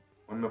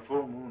When the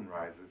full moon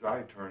rises,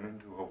 I turn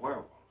into a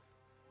werewolf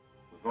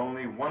with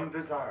only one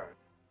desire: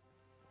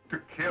 to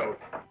kill.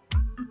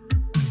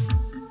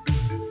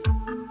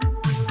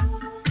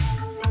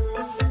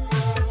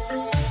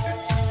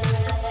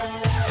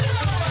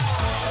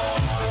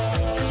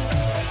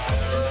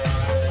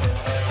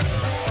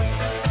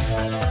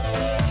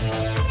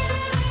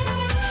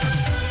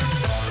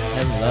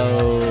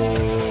 Hello.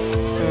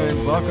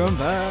 And welcome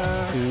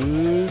back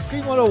to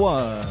Scream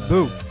 101.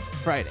 Boo.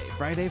 Friday.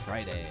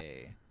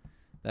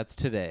 That's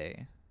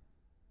today.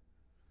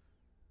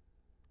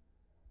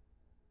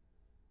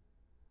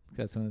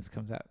 That's when this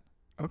comes out.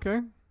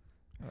 Okay.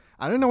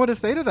 I didn't know what to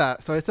say to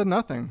that, so I said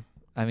nothing.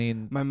 I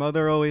mean, My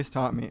mother always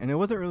taught me, and it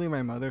wasn't really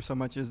my mother so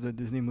much as the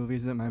Disney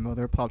movies that my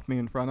mother popped me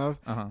in front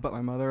of, but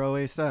my mother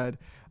always said,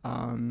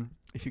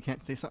 if you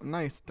can't say something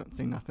nice, don't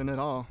say nothing at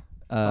all.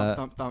 Thump,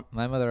 thump, thump.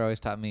 my mother always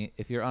taught me,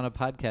 if you're on a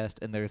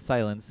podcast and there's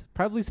silence,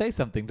 probably say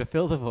something to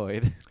fill the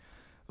void.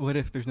 What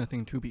if there's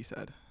nothing to be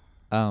said?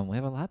 We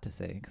have a lot to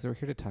say because we're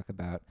here to talk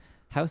about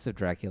House of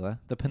Dracula,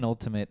 the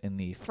penultimate in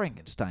the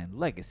Frankenstein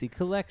Legacy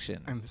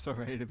Collection. I'm so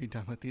ready to be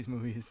done with these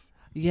movies.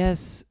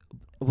 Yes,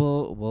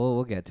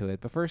 we'll get to it.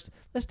 But first,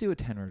 let's do a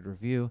 10-word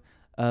review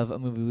of a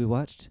movie we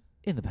watched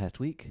in the past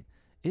week.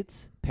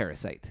 It's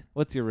Parasite.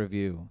 What's your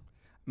review?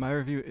 My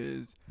review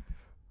is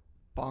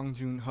Bong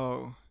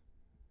Joon-ho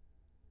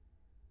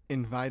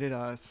invited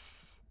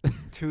us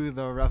to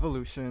the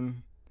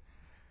revolution.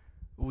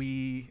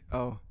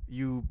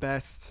 You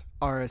best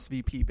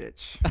RSVP,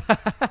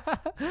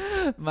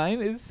 bitch.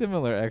 Mine is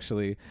similar,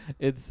 actually.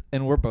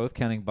 And we're both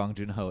counting Bong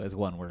Joon-ho as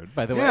one word,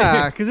 by the way.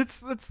 Yeah, because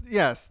it's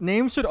yes.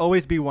 Names should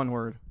always be one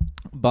word.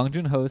 Bong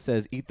Joon-ho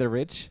says, eat the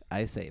rich.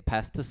 I say,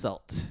 pass the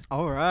salt.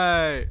 All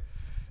right.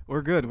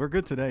 We're good. We're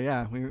good today.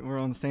 Yeah, we're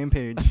on the same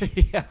page.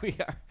 Yeah, we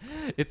are.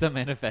 It's a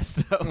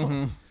manifesto.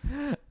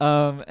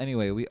 Mm-hmm.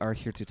 Anyway, we are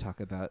here to talk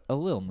about a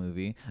little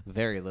movie,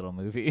 very little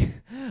movie,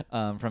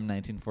 from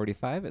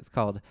 1945. It's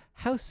called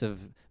House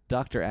of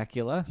Dr.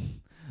 Acula,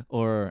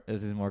 or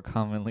as is more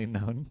commonly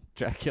known,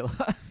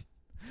 Dracula.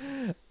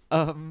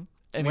 Anyway,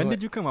 When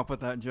did you come up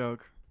with that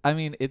joke? I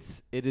mean,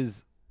 it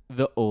is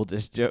the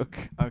oldest joke.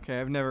 Okay,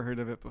 I've never heard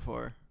of it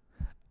before.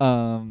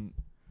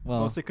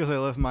 Well, Mostly because I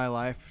live my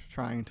life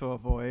trying to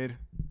avoid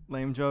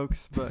lame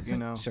jokes, but you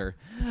know. Sure.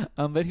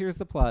 But here's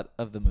the plot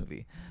of the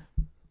movie.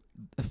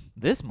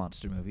 This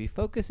monster movie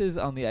focuses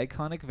on the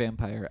iconic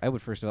vampire. I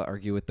would first of all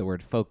argue with the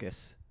word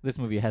focus. This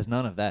movie has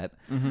none of that.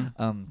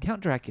 Mm-hmm.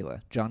 Count Dracula,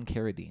 John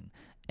Carradine,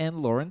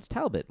 and Lawrence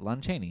Talbot,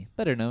 Lon Chaney,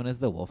 better known as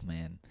the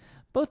Wolfman.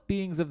 Both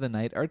beings of the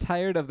night are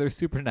tired of their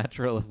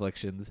supernatural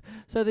afflictions,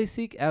 so they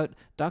seek out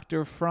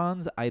Dr.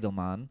 Franz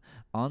Eidelmann,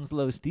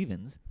 Onslow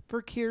Stevens,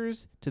 for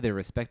cures to their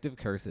respective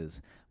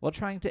curses. While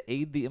trying to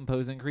aid the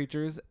imposing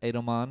creatures,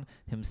 Eidelmann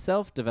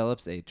himself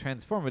develops a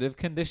transformative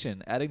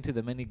condition, adding to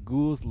the many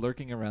ghouls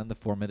lurking around the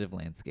formative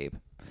landscape.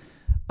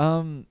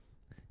 Were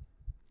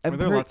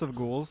there lots of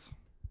ghouls?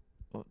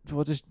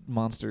 Well, just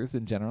monsters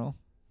in general.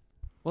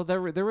 Well,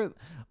 there were.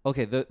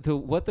 Okay,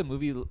 the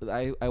movie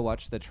I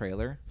watched the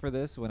trailer for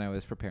this when I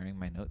was preparing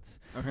my notes.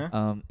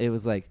 Okay. It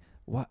was like,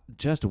 what?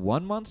 Just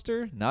one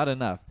monster? Not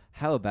enough.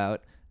 How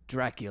about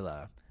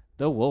Dracula,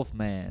 the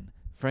Wolfman,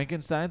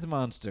 Frankenstein's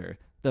monster,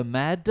 the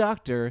Mad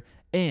Doctor,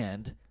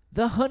 and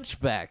the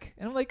Hunchback?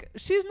 And I'm like,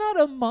 she's not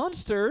a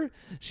monster.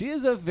 She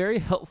is a very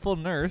helpful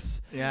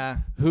nurse. Yeah.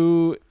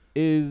 Who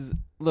is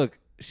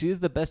she is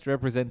the best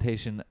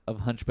representation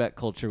of hunchback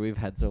culture we've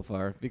had so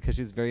far because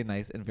she's very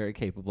nice and very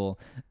capable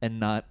and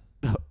not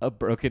a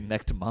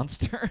broken-necked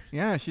monster.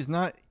 Yeah, she's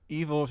not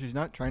evil. She's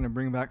not trying to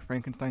bring back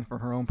Frankenstein for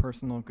her own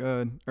personal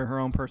good or her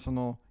own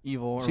personal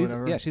evil or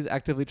whatever. Yeah, she's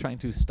actively trying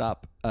to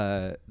stop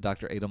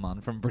Dr.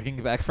 Edelman from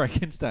bringing back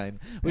Frankenstein,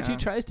 which he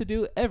tries to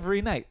do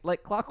every night,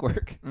 like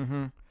clockwork.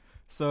 Mm-hmm.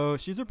 So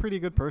she's a pretty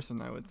good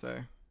person, I would say.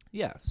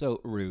 Yeah, so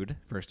rude,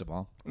 first of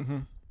all. Mm-hmm.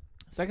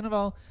 Second of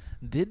all,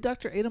 did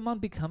Dr.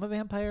 Edelman become a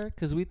vampire?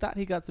 Because we thought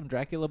he got some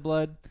Dracula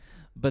blood,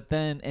 but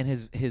then, and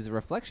his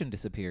reflection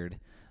disappeared,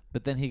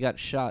 but then he got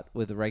shot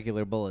with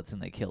regular bullets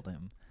and they killed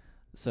him.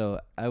 So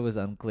I was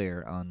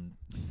unclear on...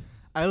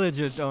 I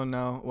legit don't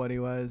know what he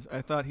was.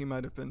 I thought he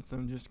might have been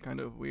some just kind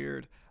of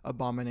weird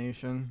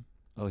abomination.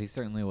 Oh, he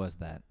certainly was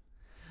that.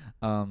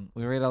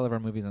 We rate all of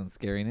our movies on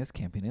scariness,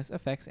 campiness,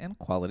 effects, and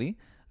quality.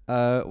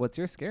 What's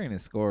your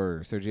scariness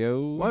score,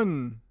 Sergio?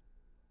 1.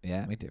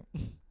 Yeah, me too.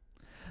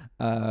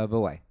 But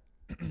why?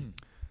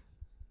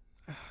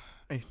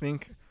 I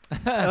think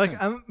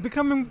I'm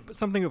becoming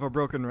something of a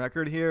broken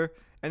record here.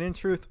 And in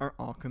truth, aren't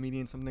all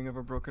comedians something of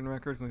a broken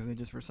record because they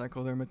just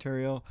recycle their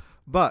material?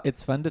 But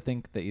It's fun to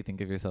think that you think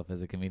of yourself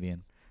as a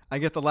comedian. I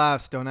get the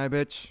laughs, don't I,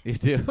 bitch? You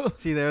do?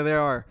 See, there they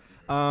are.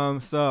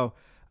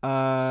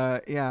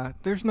 Yeah,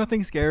 there's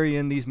nothing scary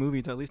in these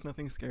movies, at least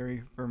nothing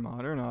scary for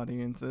modern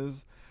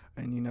audiences.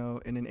 And, you know,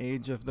 in an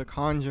age of The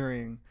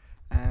Conjuring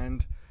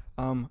and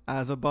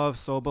as above,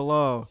 so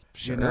below,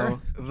 Sure. you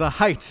know, the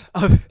height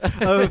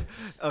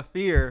of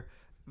fear,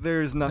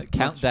 there's not much.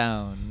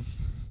 Countdown.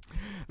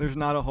 There's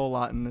not a whole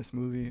lot in this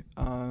movie.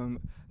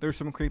 There's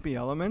some creepy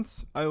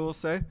elements, I will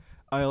say.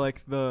 I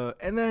like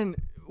and then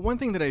one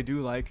thing that I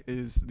do like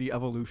is the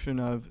evolution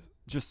of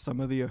just some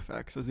of the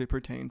effects as they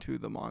pertain to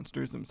the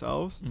monsters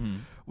themselves. Mm-hmm.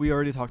 We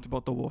already talked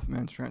about the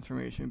Wolfman's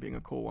transformation being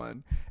a cool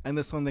one. And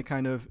this one, they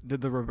kind of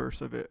did the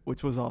reverse of it,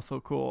 which was also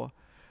cool,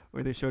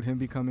 where they showed him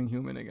becoming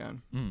human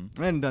again.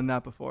 I hadn't done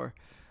that before.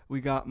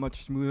 We got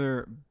much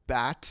smoother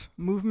bat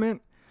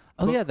movement.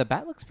 Oh, yeah, the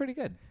bat looks pretty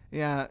good.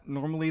 Yeah,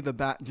 normally the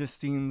bat just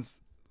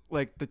seems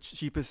like the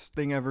cheapest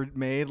thing ever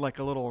made, like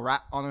a little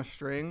rat on a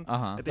string.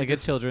 Like a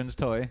children's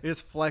toy. You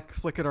just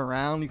flick it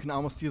around. You can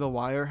almost see the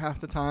wire half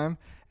the time.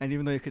 And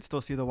even though you could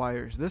still see the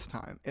wires this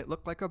time, it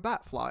looked like a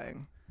bat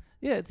flying.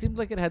 Yeah, it seemed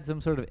like it had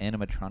some sort of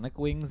animatronic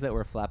wings that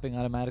were flapping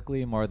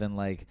automatically more than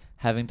like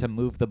having to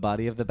move the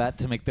body of the bat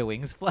to make the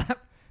wings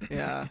flap.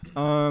 Yeah.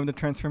 The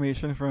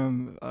transformation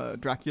from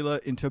Dracula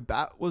into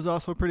bat was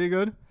also pretty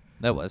good.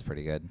 That was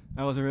pretty good.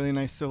 That was a really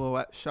nice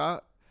silhouette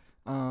shot.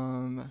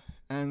 And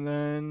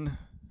then,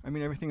 I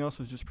mean, everything else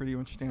was just pretty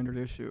much standard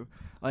issue.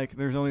 Like,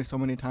 there's only so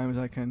many times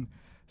I can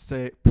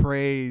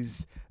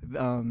praise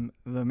the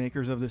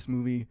makers of this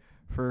movie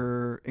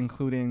for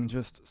including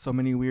just so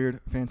many weird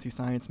fancy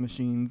science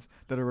machines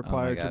that are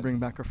required to bring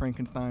back a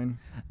Frankenstein.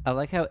 I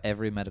like how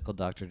every medical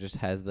doctor just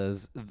has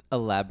those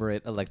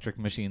elaborate electric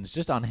machines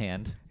just on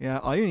hand. Yeah,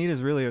 all you need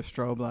is really a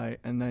strobe light,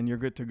 and then you're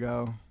good to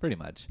go. Pretty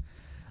much.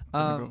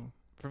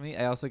 For me,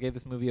 I also gave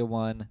this movie a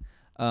 1.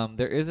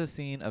 There is a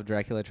scene of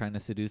Dracula trying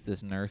to seduce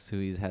this nurse who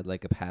he's had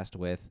like a past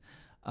with.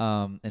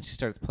 And she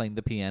starts playing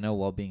the piano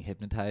while being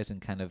hypnotized and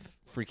kind of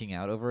freaking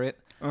out over it.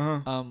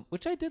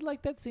 Which I did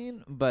like that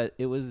scene, but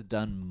it was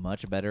done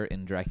much better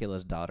in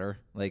Dracula's Daughter,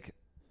 like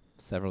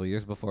several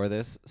years before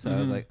this. So I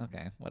was like,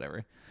 okay,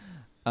 whatever.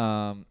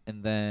 And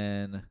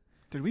then...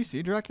 Did we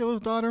see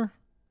Dracula's Daughter?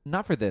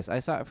 Not for this. I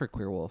saw it for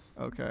Queer Wolf.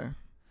 Okay.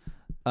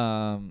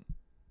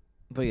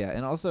 But yeah,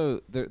 and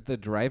also the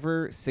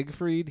driver,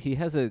 Siegfried, he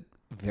has a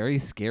very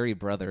scary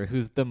brother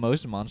who's the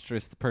most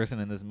monstrous person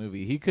in this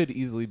movie. He could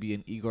easily be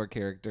an Igor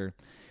character.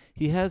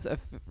 He has a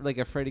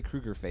Freddy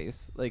Krueger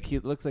face. Like, he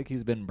looks like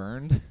he's been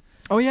burned.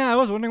 Oh, yeah, I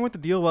was wondering what the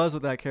deal was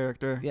with that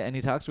character. Yeah, and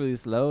he talks really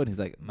slow, and he's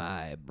like,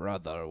 my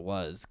brother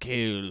was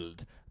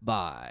killed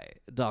by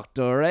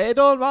Dr.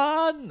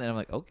 Edelman. And I'm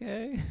like,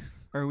 okay.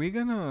 Are we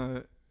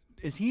gonna...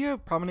 Is he a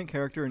prominent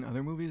character in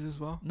other movies as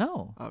well?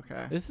 No.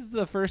 Okay. This is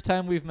the first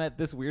time we've met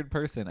this weird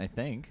person, I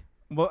think.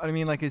 Well, I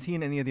mean, like, is he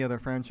in any of the other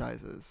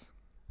franchises?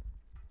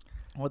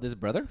 What, this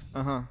brother?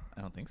 Uh-huh.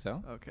 I don't think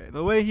so. Okay.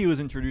 The way he was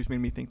introduced made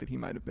me think that he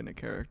might have been a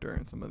character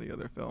in some of the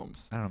other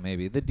films. I don't know,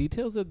 maybe. The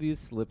details of these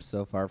slip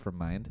so far from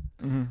mind.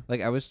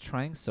 Like, I was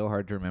trying so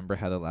hard to remember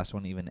how the last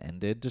one even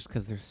ended just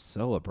because they're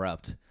so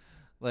abrupt.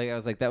 Like, I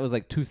was like, that was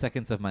like 2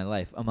 seconds of my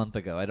life a month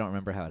ago. I don't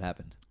remember how it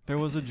happened. There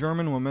was a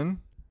German woman.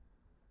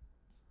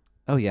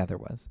 Oh, yeah, there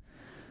was.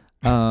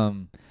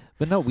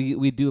 But no,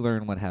 we do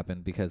learn what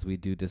happened because we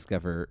do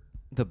discover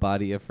the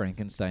body of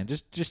Frankenstein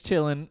just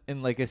chilling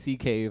in like a sea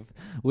cave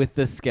with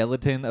the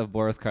skeleton of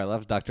Boris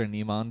Karloff, Dr.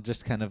 Niemann,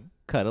 just kind of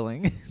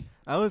cuddling.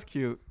 That was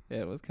cute.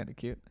 Yeah, it was kind of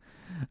cute.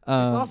 It's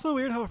also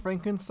weird how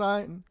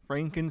Frankenstein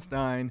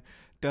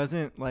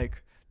doesn't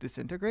like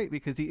disintegrate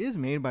because he is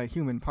made by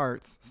human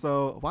parts.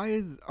 So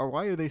why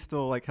are they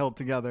still like held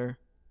together?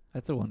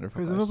 That's a wonderful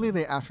Presumably question.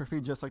 they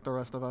atrophy just like the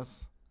rest of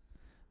us.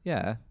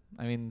 Yeah,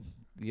 I mean,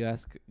 you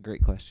ask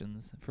great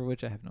questions for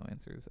which I have no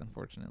answers,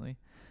 unfortunately.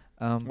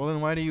 Well, then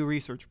why do you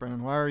research,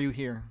 Brennan? Why are you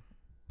here?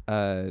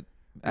 You're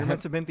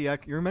meant to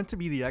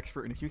be the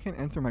expert, and if you can't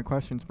answer my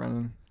questions,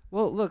 Brennan.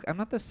 Well, look, I'm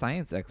not the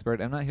science expert.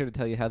 I'm not here to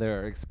tell you how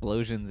there are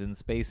explosions in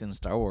space in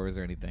Star Wars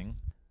or anything.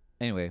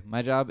 Anyway,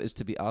 my job is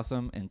to be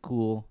awesome and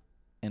cool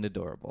and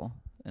adorable,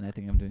 and I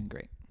think I'm doing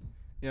great.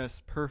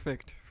 Yes,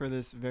 perfect for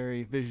this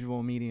very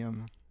visual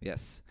medium.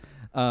 Yes.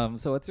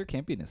 So what's your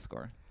campiness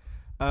score?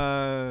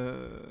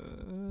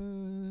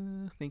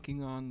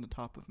 Thinking on the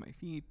top of my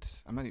feet.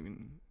 I'm not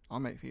even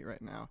on my feet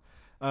right now.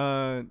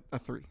 A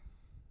 3.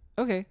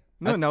 Okay.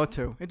 No, a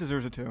 2. It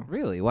deserves a 2.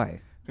 Really?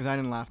 Why? Because I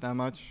didn't laugh that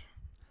much.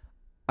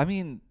 I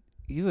mean,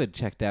 you had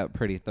checked out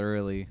pretty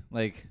thoroughly.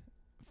 Like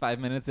 5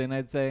 minutes in,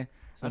 I'd say.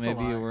 So That's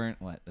maybe you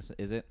weren't. What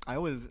is it? I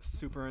was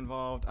super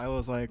involved. I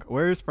was like,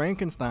 "Where's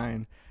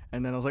Frankenstein?"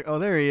 And then I was like, "Oh,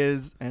 there he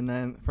is." And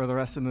then for the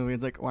rest of the movie,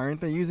 it's like, "Why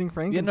aren't they using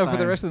Frankenstein?" Yeah, no.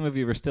 For the rest of the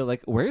movie, we're still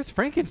like, "Where's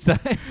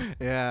Frankenstein?"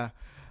 Yeah.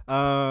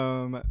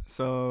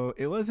 So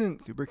it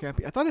wasn't super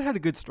campy. I thought it had a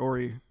good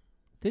story.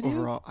 Did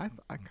overall?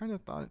 I kind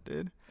of thought it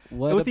did.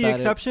 What with the about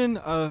exception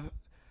of,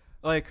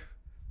 like,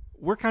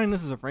 we're counting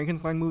this as a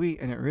Frankenstein movie,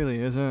 and it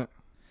really isn't.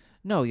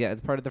 No, yeah, it's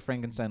part of the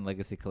Frankenstein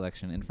Legacy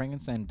Collection, and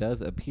Frankenstein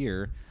does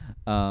appear.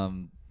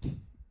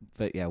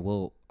 But yeah,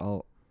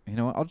 I'll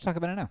just talk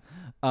about it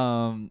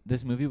now.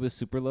 This movie was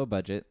super low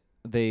budget.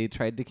 They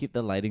tried to keep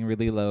the lighting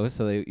really low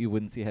so you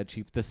wouldn't see how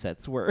cheap the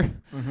sets were.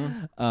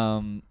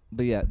 Mm-hmm.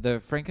 But yeah, the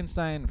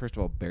Frankenstein, first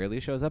of all, barely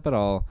shows up at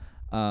all.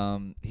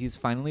 He's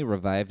finally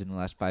revived in the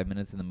last 5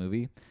 minutes in the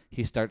movie.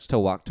 He starts to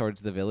walk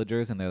towards the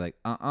villagers, and they're like,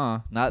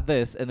 not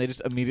this. And they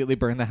just immediately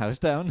burn the house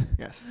down.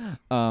 Yes.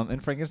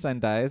 And Frankenstein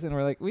dies, and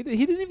we're like, he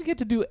didn't even get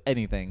to do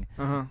anything.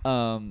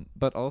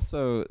 But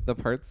also, the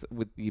parts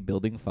with the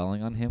building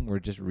falling on him were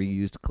just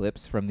reused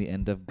clips from the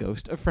end of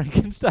Ghost of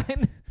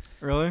Frankenstein.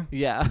 Really?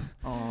 Yeah.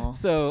 Aw.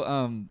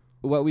 So,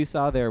 what we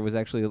saw there was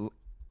actually,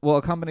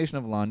 a combination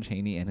of Lon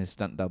Chaney and his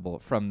stunt double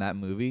from that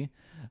movie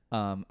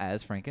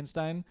as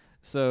Frankenstein.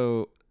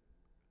 So,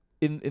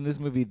 in this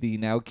movie, the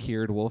now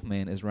cured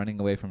Wolfman is running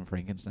away from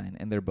Frankenstein,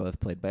 and they're both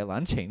played by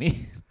Lon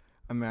Chaney.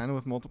 A man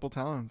with multiple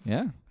talents.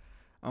 Yeah.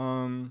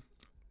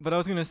 But I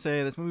was gonna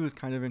say this movie was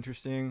kind of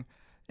interesting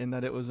in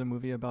that it was a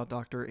movie about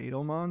Dr.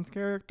 Edelman's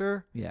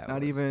character. Yeah.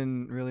 Not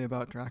even really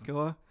about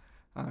Dracula.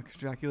 Because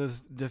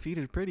Dracula's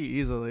defeated pretty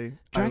easily.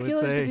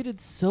 Dracula is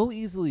defeated so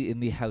easily in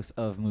the House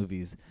of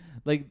movies.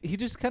 Like, he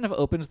just kind of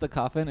opens the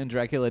coffin and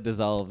Dracula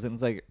dissolves. And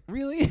it's like,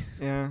 really?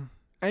 Yeah.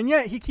 And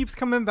yet he keeps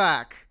coming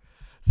back.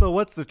 So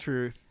what's the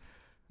truth?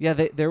 Yeah,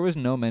 there was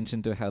no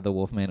mention to how the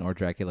Wolfman or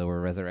Dracula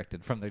were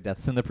resurrected from their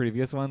deaths in the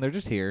previous one. They're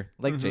just here,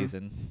 like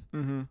Jason.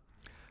 Mm-hmm.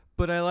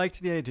 But I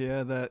liked the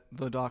idea that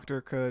the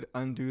doctor could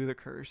undo the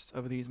curse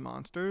of these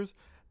monsters.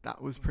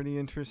 That was pretty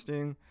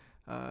interesting.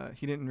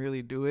 He didn't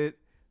really do it,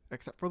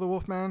 except for the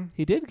Wolfman.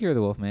 He did cure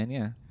the Wolfman,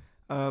 yeah.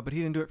 But he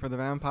didn't do it for the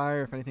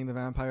vampire. If anything, the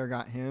vampire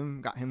got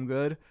him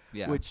good.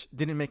 Yeah. Which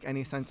didn't make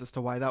any sense as to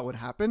why that would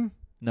happen.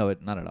 No,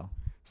 not at all.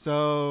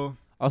 So...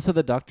 Also,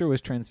 the doctor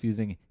was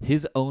transfusing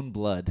his own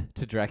blood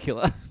to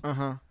Dracula.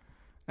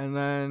 And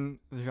then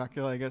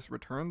Dracula, I guess,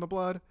 returned the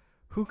blood.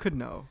 Who could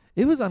know?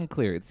 It was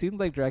unclear. It seemed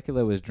like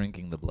Dracula was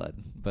drinking the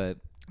blood, but...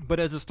 But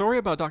as a story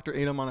about Dr.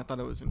 Edelman, I thought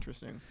it was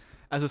interesting.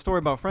 As a story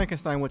about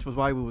Frankenstein, which was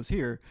why we was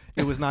here,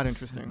 it was not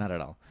interesting. Not at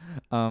all.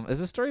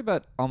 As a story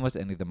about almost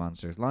any of the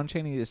monsters, Lon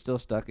Chaney is still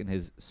stuck in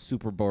his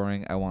super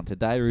boring I want to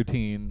die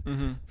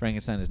routine.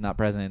 Frankenstein is not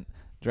present.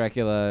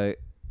 Dracula...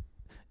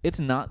 It's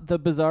not the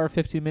bizarre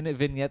 15-minute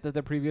vignette that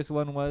the previous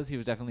one was. He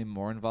was definitely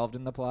more involved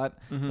in the plot,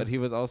 but he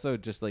was also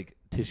just like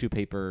tissue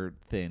paper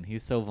thin.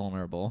 He's so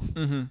vulnerable.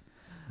 He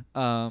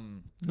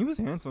was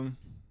handsome.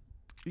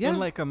 Yeah. In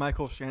like a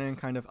Michael Shannon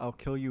kind of I'll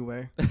kill you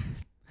way.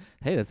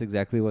 Hey, that's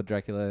exactly what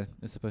Dracula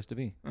is supposed to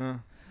be. Uh.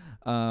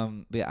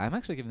 But yeah, I'm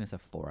actually giving this a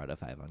 4 out of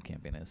 5 on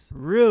campiness.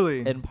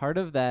 Really? And part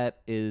of that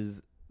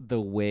is the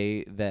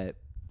way that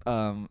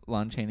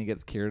Lon Chaney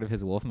gets cured of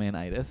his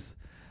Wolfman-itis,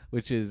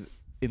 which is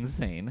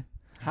insane.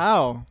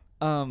 How?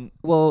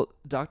 Well,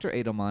 Dr.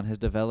 Edelman has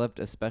developed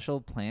a special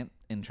plant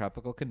in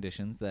tropical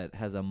conditions that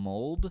has a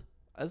mold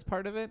as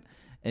part of it.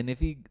 And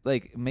if he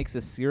like makes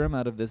a serum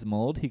out of this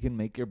mold, he can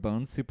make your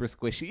bones super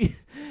squishy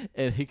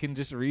and he can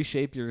just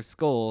reshape your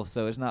skull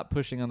so it's not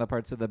pushing on the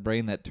parts of the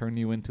brain that turn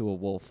you into a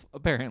wolf,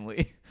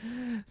 apparently.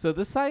 So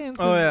the science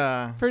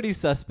is pretty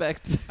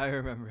suspect. I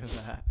remember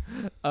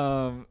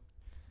that.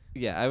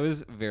 Yeah, I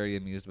was very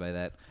amused by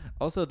that.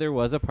 Also, there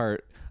was a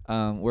part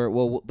where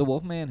the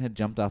Wolfman had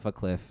jumped off a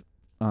cliff,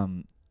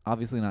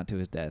 obviously not to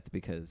his death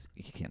because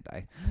he can't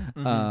die.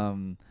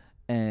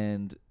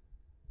 And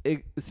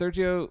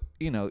Sergio,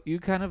 you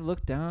kind of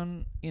look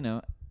down,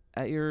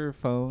 at your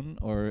phone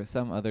or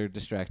some other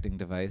distracting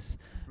device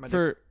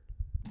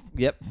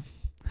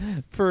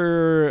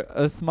for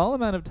a small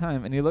amount of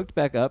time, and you looked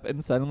back up,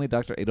 and suddenly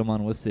Dr.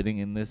 Edelman was sitting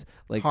in this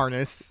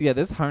harness. Yeah,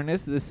 this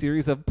harness, this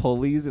series of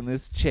pulleys in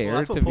this chair. Well,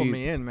 that's what pulled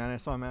me in, man. I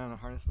saw a man in a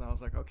harness, and I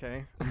was like,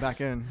 okay, I'm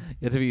back in.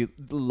 You had to be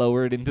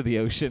lowered into the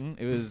ocean.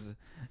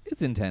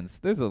 It's intense.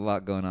 There's a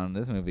lot going on in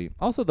this movie.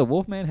 Also, the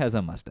Wolfman has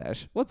a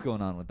mustache. What's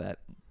going on with that?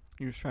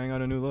 He was trying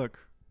out a new look.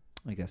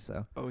 I guess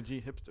so. OG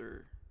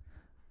hipster.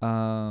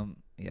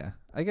 Yeah.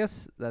 I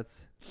guess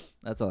that's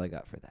all I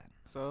got for that.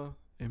 So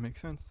it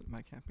makes sense that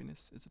my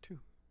campiness is a 2.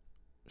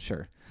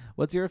 Sure.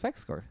 What's your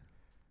effects score?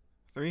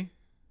 3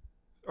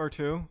 or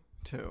 2?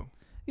 2.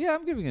 Yeah,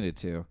 I'm giving it a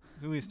 2.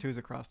 At least 2s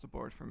across the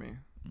board for me.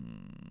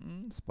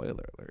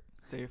 Spoiler alert.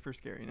 Save for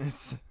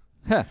scariness.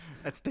 That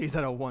stays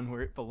at a 1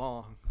 where it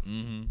belongs.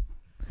 In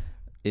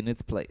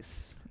its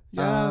place.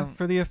 Yeah,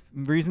 for the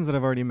reasons that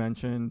I've already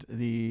mentioned,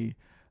 the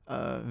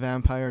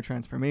vampire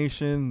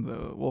transformation,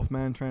 the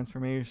Wolfman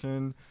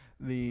transformation,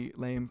 the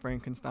lame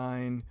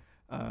Frankenstein,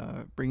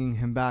 bringing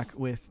him back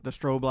with the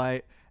strobe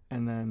light,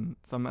 and then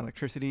some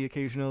electricity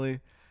occasionally.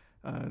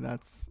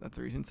 That's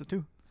the reason it's a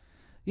 2.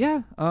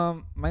 Yeah,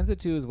 mine's a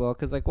 2 as well,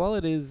 because while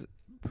it is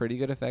pretty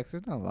good effects,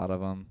 there's not a lot of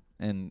them,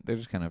 and they're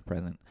just kind of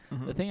present.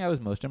 The thing I was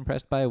most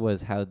impressed by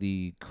was how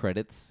the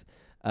credits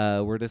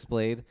were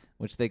displayed,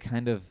 which they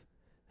kind of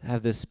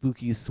have this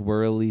spooky,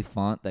 swirly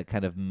font that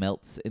kind of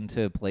melts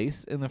into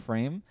place in the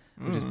frame,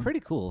 which is pretty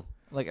cool.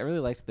 I really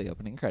liked the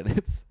opening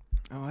credits.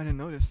 Oh, I didn't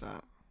notice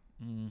that.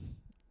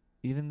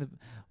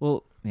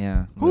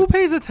 Yeah. Who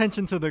pays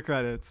attention to the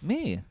credits?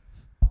 Me.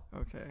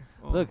 Okay.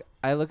 Well. Look,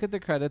 I look at the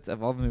credits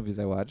of all the movies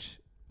I watch,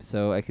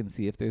 so I can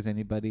see if there's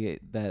anybody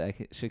that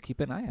I should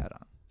keep an eye out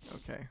on.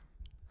 Okay.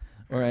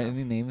 Or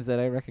any names that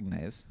I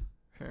recognize.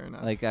 Fair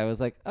enough. I was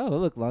like, oh,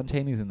 look, Lon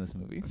Chaney's in this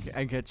movie. Okay,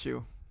 I get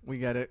you. We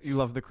get it. You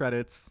love the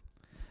credits.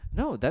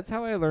 No, that's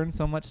how I learned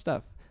so much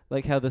stuff.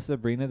 Like how the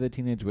Sabrina the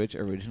Teenage Witch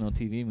original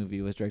TV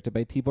movie was directed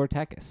by Tibor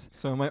Takis.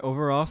 So my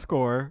overall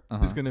score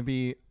Uh-huh. is going to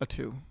be a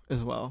 2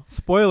 as well.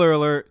 Spoiler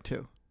alert,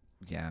 2.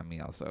 Yeah, me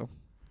also.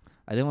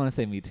 I didn't want to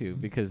say me too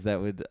because that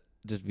would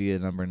just be a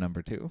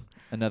number 2.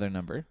 Another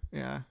number.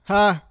 Yeah.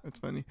 Ha! That's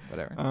funny.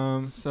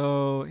 Whatever.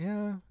 So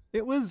yeah,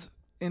 it was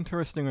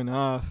interesting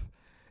enough.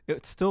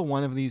 It's still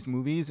one of these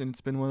movies, and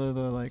it's been one of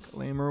the like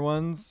lamer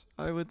ones,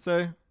 I would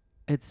say.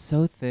 It's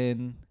so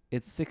thin.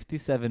 It's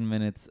 67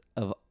 minutes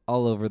of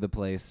all over the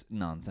place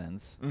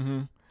nonsense.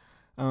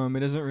 Mm-hmm. It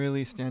doesn't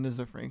really stand as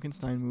a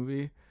Frankenstein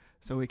movie,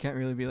 so we can't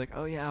really be like,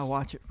 oh yeah,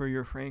 watch it for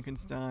your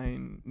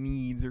Frankenstein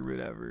needs or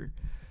whatever.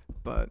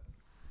 But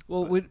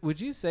Well, would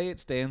you say it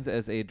stands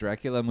as a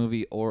Dracula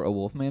movie or a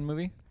Wolfman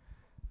movie?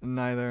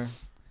 neither.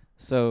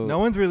 So No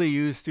one's really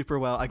used super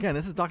well. Again,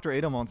 this is Dr.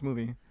 Edelman's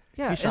movie.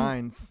 yeah, He and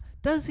shines.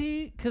 does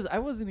he? Because I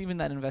wasn't even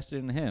that invested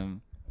in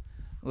him.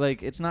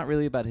 Like, it's not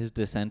really about his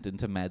descent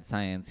into mad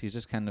science. He's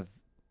just kind of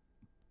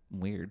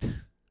weird.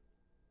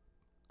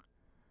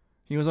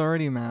 He was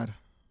already mad.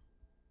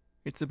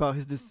 It's about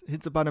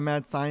it's about a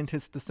mad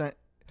scientist's descent.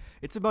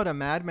 It's about a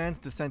madman's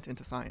descent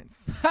into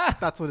science.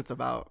 That's what it's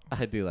about.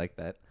 I do like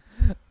that.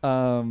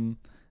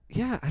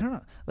 Yeah, I don't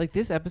know. Like,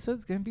 this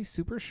episode's gonna be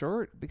super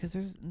short because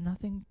there's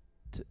nothing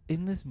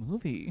in this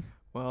movie.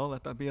 Well,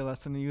 let that be a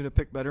lesson to you to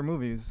pick better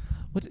movies.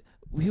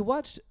 We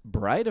watched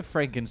Bride of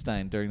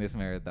Frankenstein during this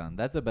marathon.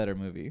 That's a better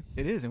movie.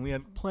 It is, and we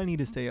had plenty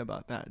to say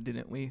about that,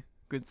 didn't we,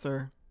 good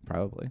sir?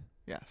 Probably.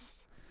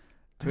 Yes.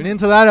 Tune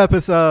into that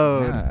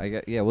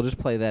episode. Yeah, we'll just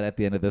play that at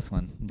the end of this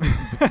one.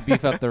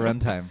 Beef up the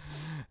runtime.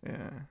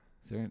 Yeah.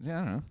 I don't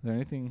know. Is there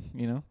anything,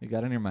 you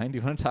got on your mind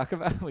you want to talk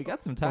about? We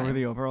got some time. Over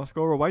the overall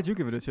score. Well, why'd you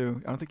give it a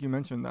 2? I don't think you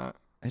mentioned that.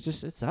 It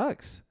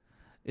sucks.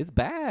 It's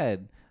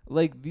bad.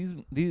 Like these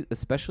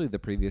especially the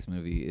previous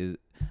movie is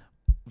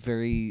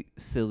very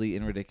silly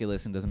and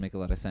ridiculous and doesn't make a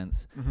lot of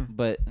sense. Mm-hmm.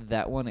 But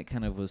that one, it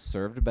kind of was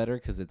served better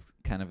because it's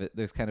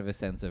there's kind of a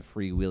sense of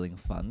freewheeling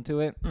fun to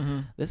it.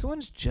 Mm-hmm. This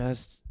one's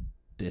just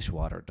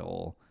dishwater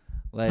dull.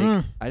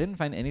 Like I didn't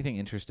find anything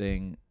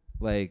interesting.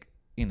 Like,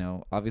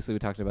 obviously we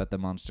talked about the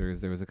monsters.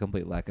 There was a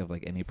complete lack of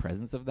like any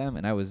presence of them,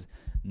 and I was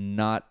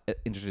not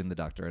interested in the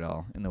Doctor at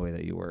all in the way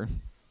that you were.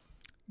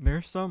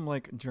 There's some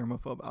like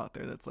germaphobe out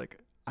there that's like,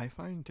 I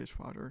find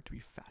dishwater to be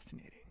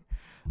fascinating.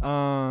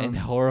 And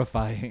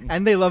horrifying.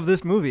 And they love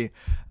this movie.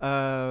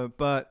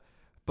 But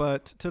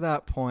to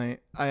that point,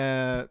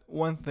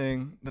 one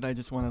thing that I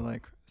just want to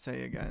like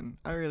say again,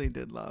 I really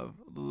did love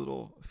the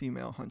little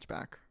female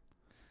hunchback.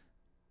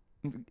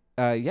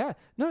 Yeah.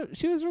 No,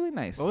 she was really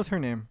nice. What was her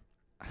name?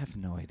 I have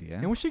no idea.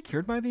 And was she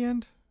cured by the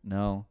end?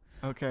 No.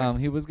 Okay.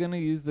 He was gonna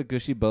use the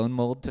gushy bone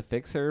mold to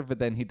fix her, but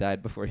then he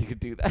died before he could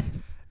do that.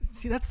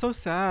 See, that's so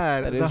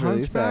sad. That the is really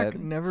hunchback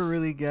sad. never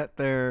really get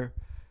their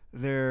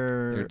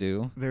They're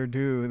due. Their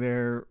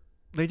due.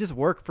 They just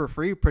work for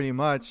free pretty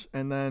much,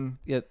 and then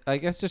Yeah, I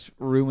guess just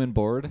room and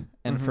board,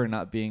 and Mhm. for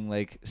not being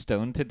like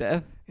stoned to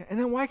death. and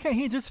then why can't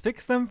he just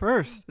fix them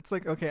first? It's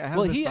like, okay, I have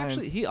Well, the he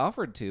science. he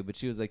offered to, but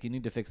she was like, "You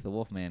need to fix the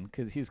Wolfman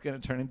because he's gonna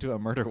turn into a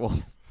murder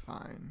wolf."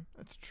 Fine,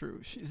 that's true.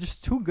 She's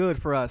just too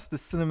good for us.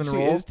 This cinnamon She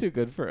roll. is too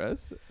good for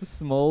us.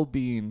 Small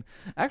bean.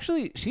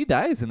 Actually, she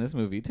dies in this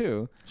movie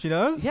too. She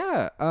does?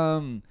 Yeah.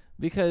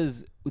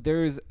 Because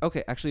there's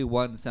actually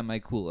one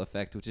semi-cool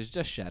effect, which is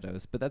just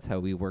shadows, but that's how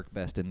we work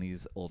best in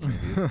these old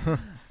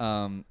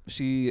movies.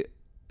 She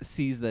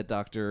sees that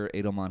Dr.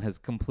 Edelman has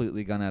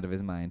completely gone out of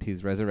his mind.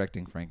 He's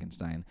resurrecting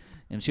Frankenstein,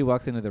 and she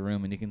walks into the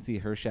room, and you can see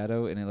her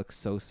shadow, and it looks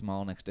so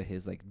small next to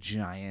his like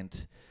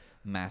giant,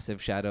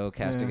 massive shadow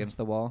cast Yeah. against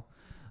the wall.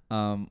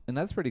 And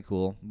that's pretty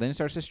cool. Then he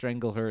starts to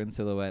strangle her in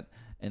silhouette,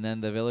 and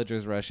then the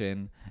villagers rush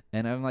in,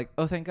 and I'm like,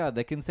 oh, thank God,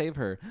 they can save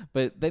her.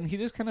 But then he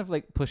just kind of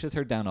like pushes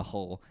her down a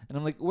hole, and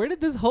I'm like, where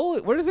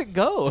does it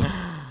go?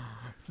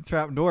 It's a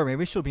trap door.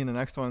 Maybe she'll be in the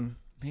next one.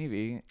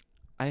 Maybe.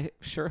 I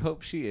sure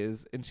hope she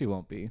is, and she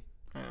won't be.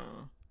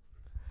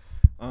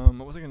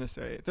 What was I gonna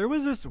say? There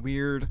was this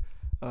weird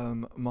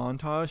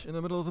montage in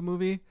the middle of the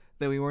movie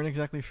that we weren't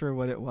exactly sure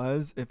what it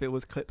was. If it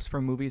was clips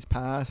from movies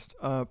past,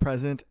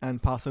 present,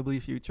 and possibly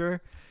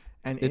future.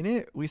 And in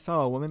it, we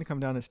saw a woman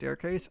come down a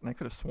staircase, and I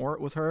could have swore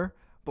it was her,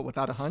 but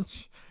without a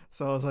hunch.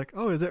 So I was like,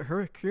 "Oh, is it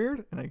her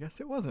cured?" And I guess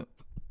it wasn't.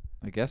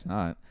 I guess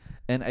not.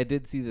 And I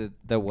did see that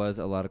there was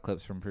a lot of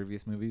clips from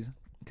previous movies,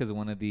 because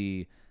one of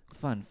the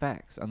fun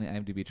facts on the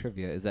IMDb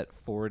trivia is that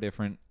 4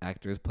 different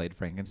actors played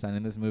Frankenstein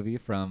in this movie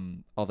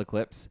from all the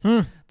clips.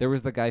 There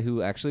was the guy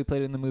who actually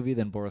played in the movie,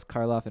 then Boris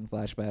Karloff in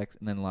flashbacks,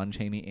 and then Lon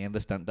Chaney and the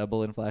stunt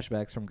double in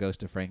flashbacks from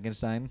Ghost of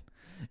Frankenstein,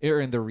 or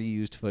in the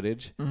reused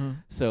footage.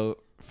 So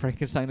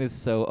Frankenstein is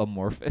so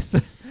amorphous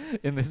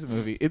in this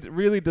movie. It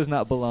really does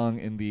not belong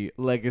in the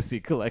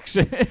Legacy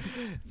collection.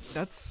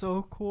 That's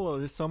so cool.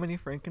 There's so many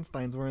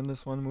Frankensteins were in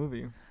this one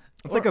movie.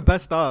 It's like a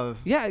best of.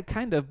 Yeah,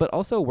 kind of, but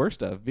also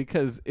worst of,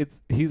 because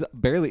he's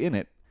barely in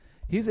it.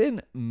 He's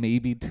in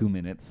maybe 2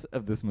 minutes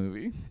of this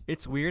movie.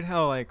 It's weird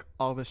how like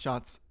all the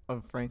shots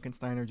of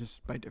Frankenstein are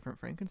just by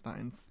different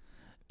Frankensteins.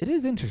 It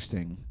is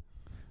interesting.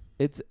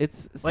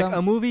 It's Like some,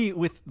 a movie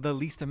with the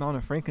least amount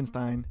of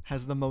Frankenstein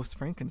has the most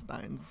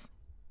Frankensteins.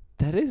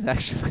 that is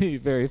actually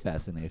very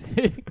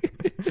fascinating.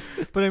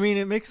 But I mean,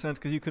 it makes sense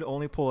because you could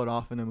only pull it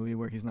off in a movie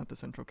where he's not the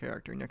central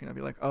character, and you're gonna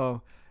be like,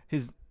 oh,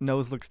 his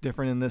nose looks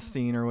different in this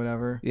scene or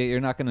whatever. Yeah, you're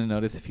not gonna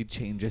notice if he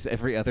changes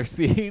every other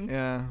scene.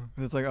 Yeah,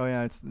 it's like, oh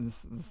yeah, it's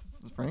this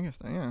is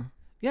Frankenstein. Yeah.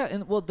 Yeah,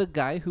 and well, the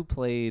guy who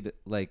played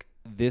like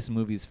this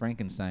movie's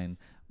Frankenstein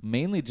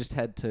mainly just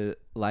had to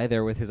lie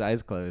there with his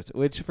eyes closed.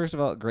 Which, first of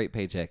all, great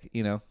paycheck.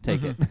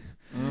 Take it.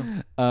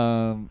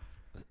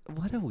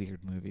 What a weird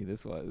movie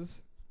this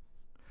was.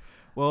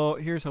 Well,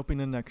 here's hoping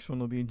the next one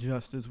will be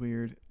just as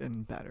weird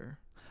and better.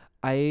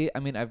 I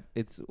mean,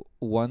 it's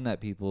one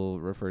that people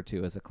refer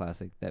to as a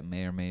classic that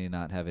may or may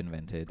not have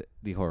invented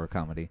the horror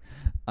comedy.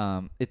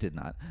 It did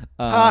not.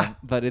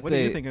 But it's what do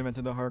you think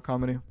invented the horror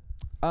comedy?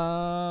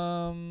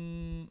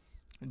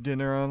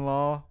 Dinner in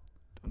Law.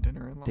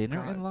 Dinner in Law. Dinner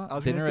God. in Law. I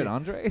was Dinner gonna at say-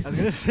 Andres. I was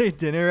gonna say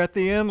Dinner at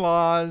the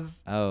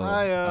In-Laws. Oh,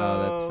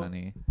 Hi-yo. that's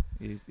funny.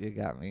 You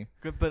got me.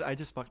 Good, but I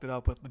just fucked it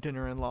up with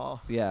Dinner in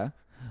Law. Yeah.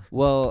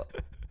 Well,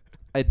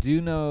 I do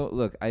know.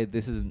 Look,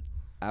 this is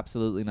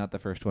absolutely not the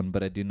first one,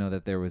 but I do know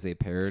that there was a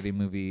parody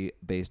movie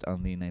based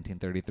on the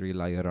 1933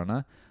 La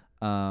Llorona,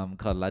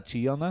 called La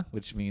Chillona,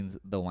 which means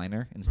the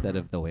whiner instead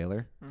of the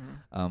wailer,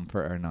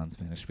 for our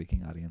non-Spanish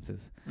speaking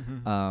audiences.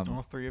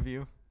 All three of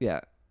you. Yeah.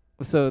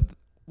 So,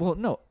 well,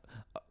 no,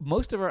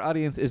 most of our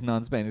audience is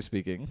non-Spanish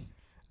speaking.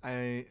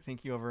 I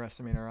think you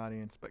overestimate our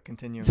audience, but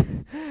continue.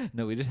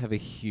 No, we just have a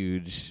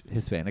huge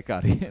Hispanic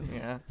audience.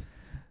 Yeah.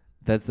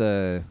 That's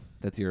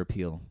your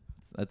appeal.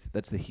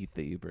 That's the heat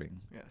that you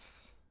bring. Yes.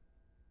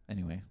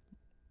 Anyway,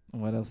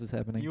 what else is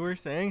happening? You were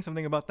saying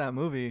something about that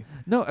movie.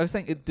 No, I was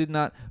saying it did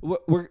not.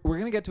 We're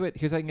gonna get to it.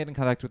 Here's how you can get in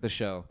contact with the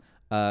show.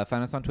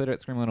 Find us on Twitter at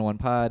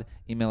Scream101pod.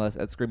 Email us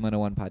at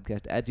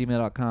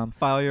scream101podcast@gmail.com.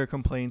 File your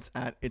complaints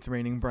at It's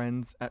Raining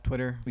Brens at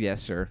Twitter.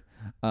 Yes, sure.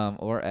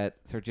 Or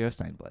at Sergio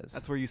Steinblez.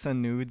 That's where you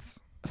send nudes.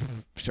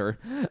 Sure.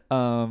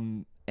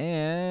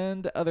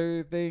 And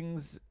other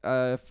things.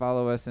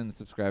 Follow us and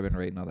subscribe and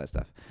rate and all that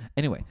stuff.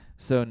 Anyway,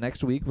 so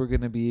next week we're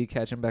gonna be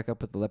catching back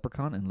up with the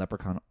Leprechaun and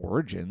Leprechaun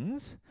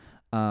Origins.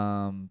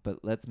 But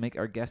let's make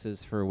our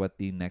guesses for what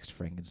the next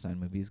Frankenstein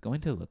movie is going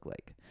to look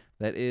like.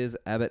 That is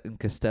Abbott and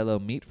Costello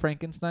Meet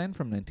Frankenstein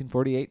from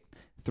 1948,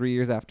 3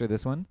 years after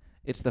this one.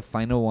 It's the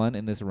final one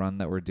in this run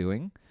that we're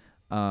doing.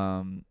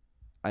 I've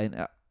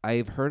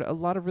heard a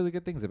lot of really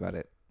good things about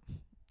it.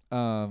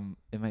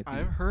 It might be.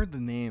 I've heard the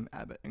name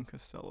Abbott and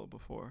Costello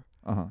before,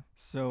 Uh-huh.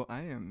 so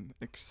I am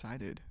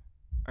excited.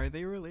 Are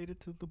they related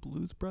to the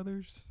Blues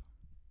Brothers?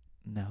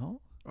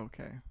 No?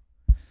 Okay.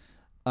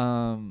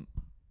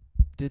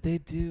 Did they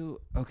do...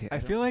 Okay. I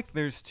feel like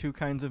there's two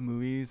kinds of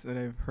movies that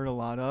I've heard a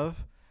lot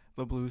of.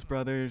 The Blues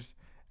Brothers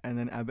and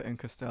then Abbott and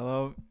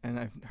Costello, and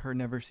I've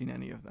never seen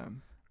any of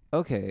them.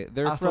 Okay.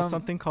 They're Also from...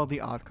 something called The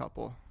Odd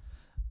Couple.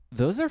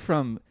 Those are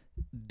from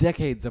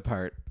decades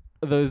apart,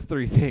 those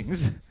three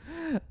things.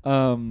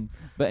 But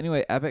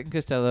anyway, Abbott and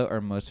Costello are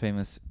most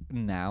famous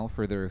now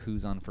for their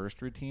Who's on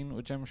First routine,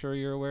 which I'm sure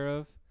you're aware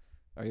of.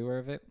 Are you aware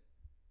of it?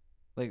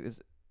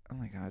 Oh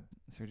my God,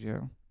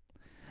 Sergio.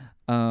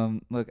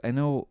 Look, I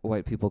know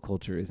white people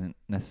culture isn't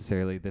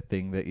necessarily the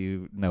thing that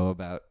you know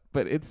about,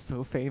 but it's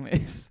so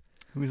famous.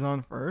 Who's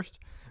on First?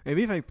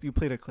 Maybe if you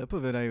played a clip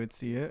of it, I would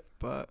see it.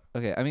 But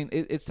Okay, I mean,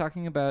 it's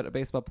talking about a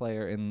baseball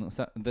player, and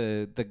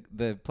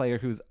the player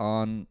who's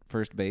on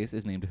first base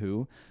is named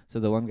Who. So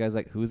the one guy's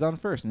like, "Who's on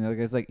first?" And the other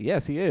guy's like,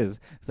 "Yes, he is."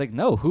 It's like,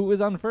 "No, who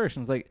is on first?"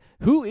 And it's like,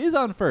 "Who is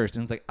on first?"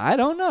 And it's like, "I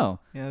don't know."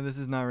 yeah, this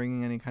is not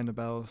ringing any kind of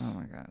bells. Oh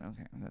my God.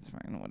 Okay, that's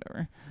fine.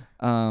 Whatever.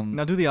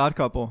 Now do The Odd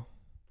Couple.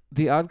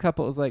 The Odd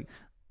Couple is like,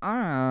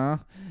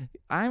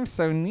 I'm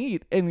so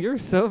neat and you're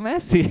so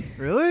messy.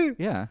 Really?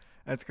 Yeah.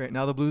 That's great.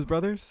 Now the Blues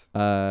Brothers.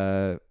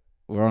 We're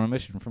on a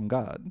mission from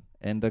God,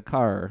 and a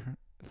car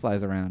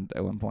flies around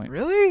at one point.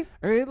 Really?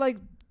 Or it like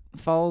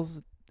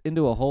falls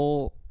into a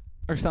hole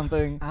or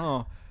something.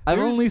 Oh, I've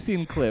there's- only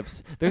seen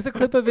clips. There's a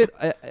clip of it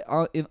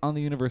on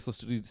the Universal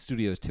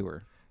Studios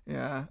tour.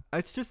 Yeah,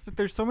 it's just that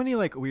there's so many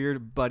like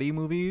weird buddy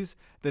movies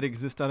that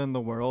exist out in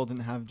the world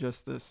and have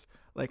just this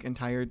like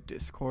entire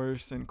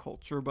discourse and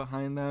culture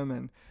behind them,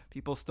 and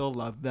people still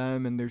love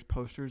them, and there's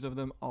posters of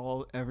them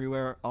all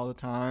everywhere all the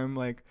time.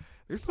 Like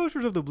there's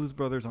posters of the Blues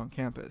Brothers on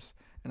campus,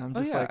 and I'm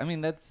just like, I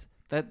mean that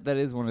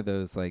is one of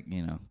those like,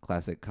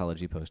 classic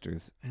college-y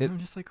posters. and I'm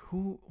just like,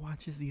 who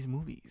watches these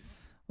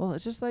movies? Well,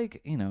 it's just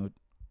like,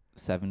 70s,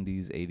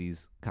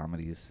 80s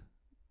comedies.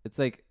 It's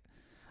like,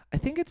 I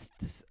think it's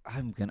this.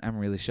 I'm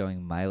really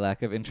showing my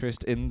lack of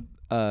interest in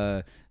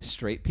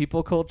straight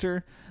people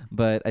culture,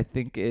 but I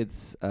think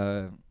it's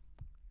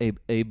Abe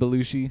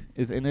Belushi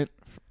is in it,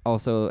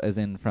 also as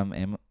in from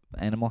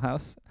Animal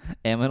House.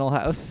 Aminal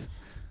House.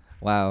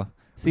 Wow.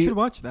 We should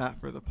watch that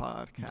for the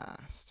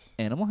podcast.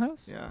 Animal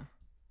House? Yeah.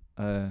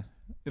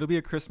 It'll be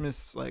a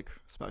Christmas like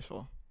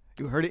special.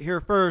 You heard it here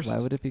first. Why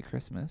would it be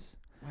Christmas?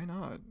 Why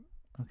not?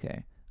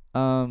 Okay.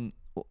 Well,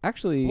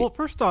 actually. Well,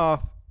 first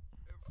off,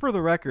 for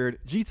the record,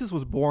 Jesus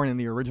was born in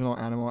the original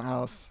Animal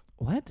House.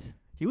 What?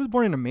 He was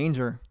born in a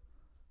manger.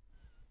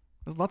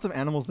 There's lots of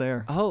animals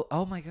there.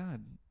 Oh my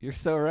God. You're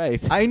so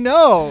right. I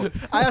know.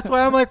 That's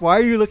why I'm like, why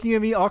are you looking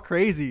at me all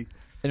crazy?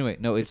 Anyway,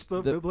 no, It's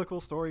the biblical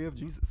story of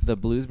Jesus. The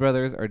Blues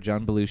Brothers are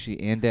John Belushi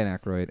and Dan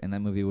Aykroyd, and that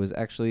movie was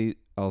actually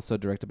also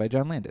directed by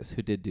John Landis,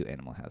 who did do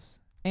Animal House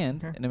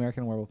and Okay. An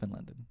American Werewolf in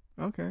London.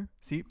 Okay.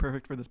 See,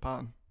 perfect for this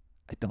pod.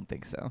 I don't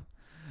think so.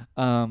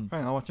 Fine,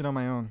 I'll watch it on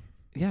my own.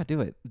 Yeah,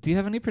 do it. Do you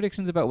have any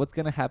predictions about what's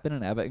going to happen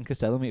in Abbott and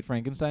Costello Meet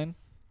Frankenstein?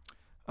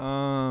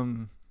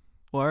 Well,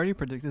 I already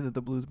predicted that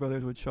the Blues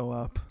Brothers would show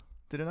up.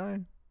 Didn't I?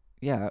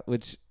 Yeah,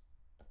 which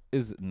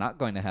is not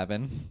going to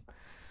happen.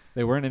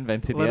 They weren't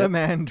invented Let yet. a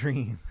man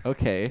dream.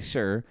 Okay,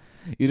 sure.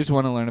 You just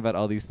want to learn about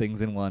all these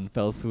things in one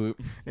fell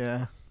swoop.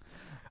 Yeah.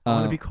 I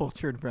want to Um, be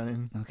cultured,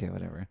 Brennan. Okay,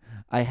 whatever.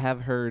 I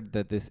have heard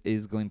that this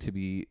is going to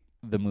be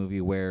the movie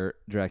where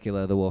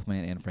Dracula, the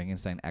Wolfman, and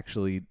Frankenstein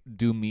actually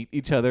do meet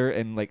each other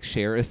and like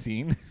share a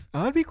scene. Oh,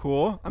 that'd be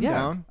cool. I'm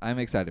down. I'm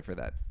excited for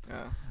that.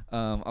 Yeah.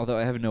 Although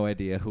I have no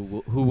idea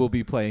who will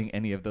be playing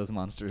any of those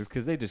monsters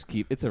because they just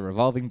it's a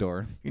revolving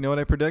door. You know what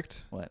I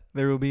predict? What?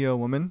 There will be a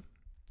woman.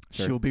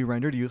 Sure. She'll be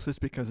rendered useless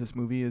because this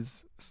movie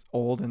is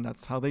old and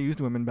that's how they used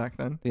women back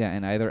then. Yeah,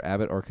 and either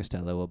Abbott or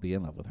Costello will be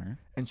in love with her.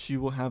 And she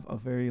will have a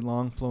very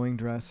long flowing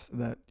dress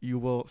that you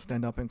will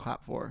stand up and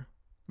clap for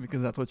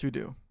because that's what you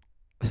do.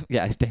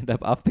 Yeah, I stand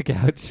up off the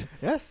couch.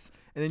 Yes.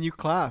 And then you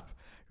clap.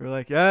 You're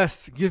like,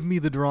 yes, give me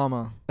the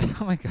drama.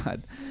 Oh my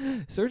God.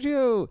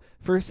 Sergio,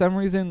 for some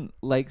reason,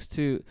 likes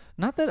to,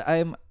 not that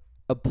I'm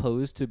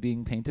opposed to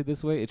being painted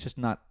this way, it's just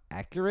not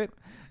accurate.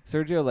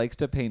 Sergio likes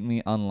to paint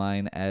me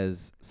online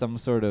as some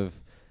sort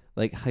of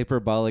like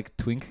hyperbolic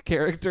twink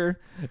character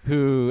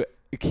who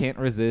can't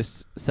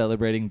resist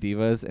celebrating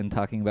divas and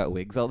talking about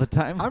wigs all the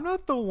time. I'm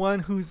not the one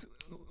who's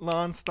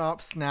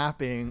nonstop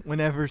snapping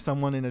whenever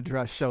someone in a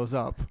dress shows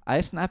up.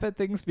 I snap at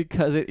things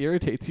because it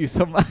irritates you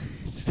so much.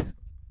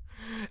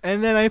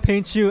 And then I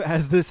paint you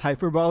as this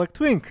hyperbolic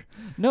twink.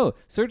 No,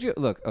 Sergio,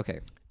 look, okay.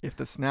 If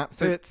the snap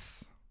So-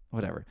 fits.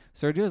 Whatever.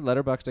 Sergio's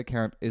Letterboxd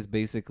account is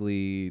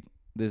basically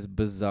this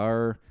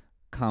bizarre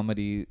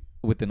comedy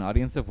with an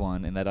audience of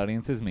one, and that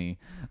audience is me,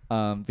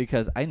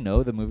 because I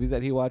know the movies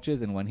that he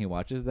watches and when he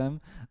watches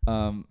them.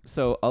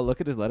 So I'll look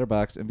at his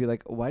Letterboxd and be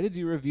like, why did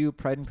you review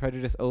Pride and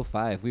Prejudice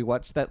 05? We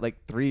watched that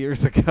like 3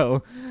 years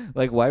ago.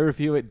 Like, why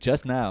review it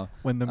just now?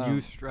 When the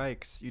muse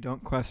strikes, you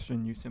don't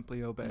question, you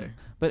simply obey.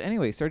 But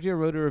anyway, Sergio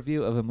wrote a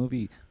review of a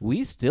movie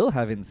we still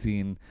haven't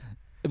seen,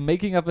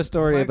 making up a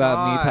story my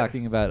about me God.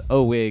 talking about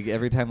wig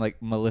every time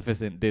like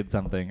Maleficent did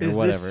something or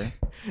whatever.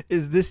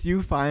 Is this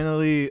you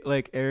finally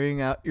like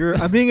airing out your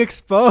I'm being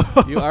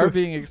exposed. You are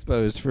being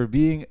exposed for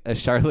being a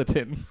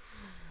charlatan.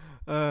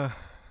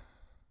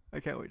 I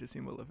can't wait to see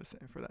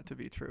Maleficent for that to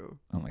be true.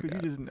 Oh my Because you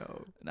God. just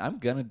know. I'm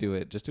gonna do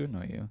it just to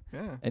annoy you.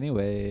 Yeah.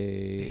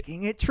 Anyway,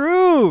 Making it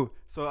true.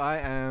 So I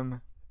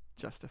am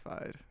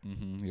justified.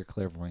 you're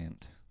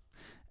clairvoyant.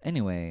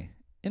 Anyway,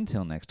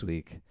 until next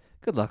week,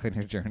 good luck on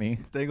your journey.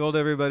 Stay gold,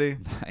 everybody.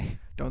 Bye.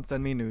 Don't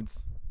send me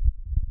nudes.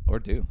 Or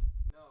do.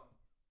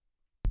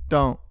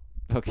 Don't.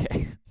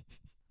 Okay.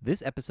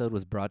 This episode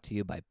was brought to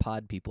you by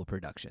Pod People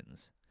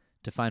Productions.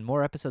 To find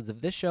more episodes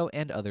of this show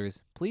and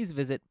others, please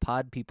visit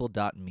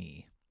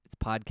podpeople.me. It's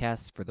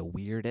podcasts for the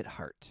weird at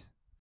heart.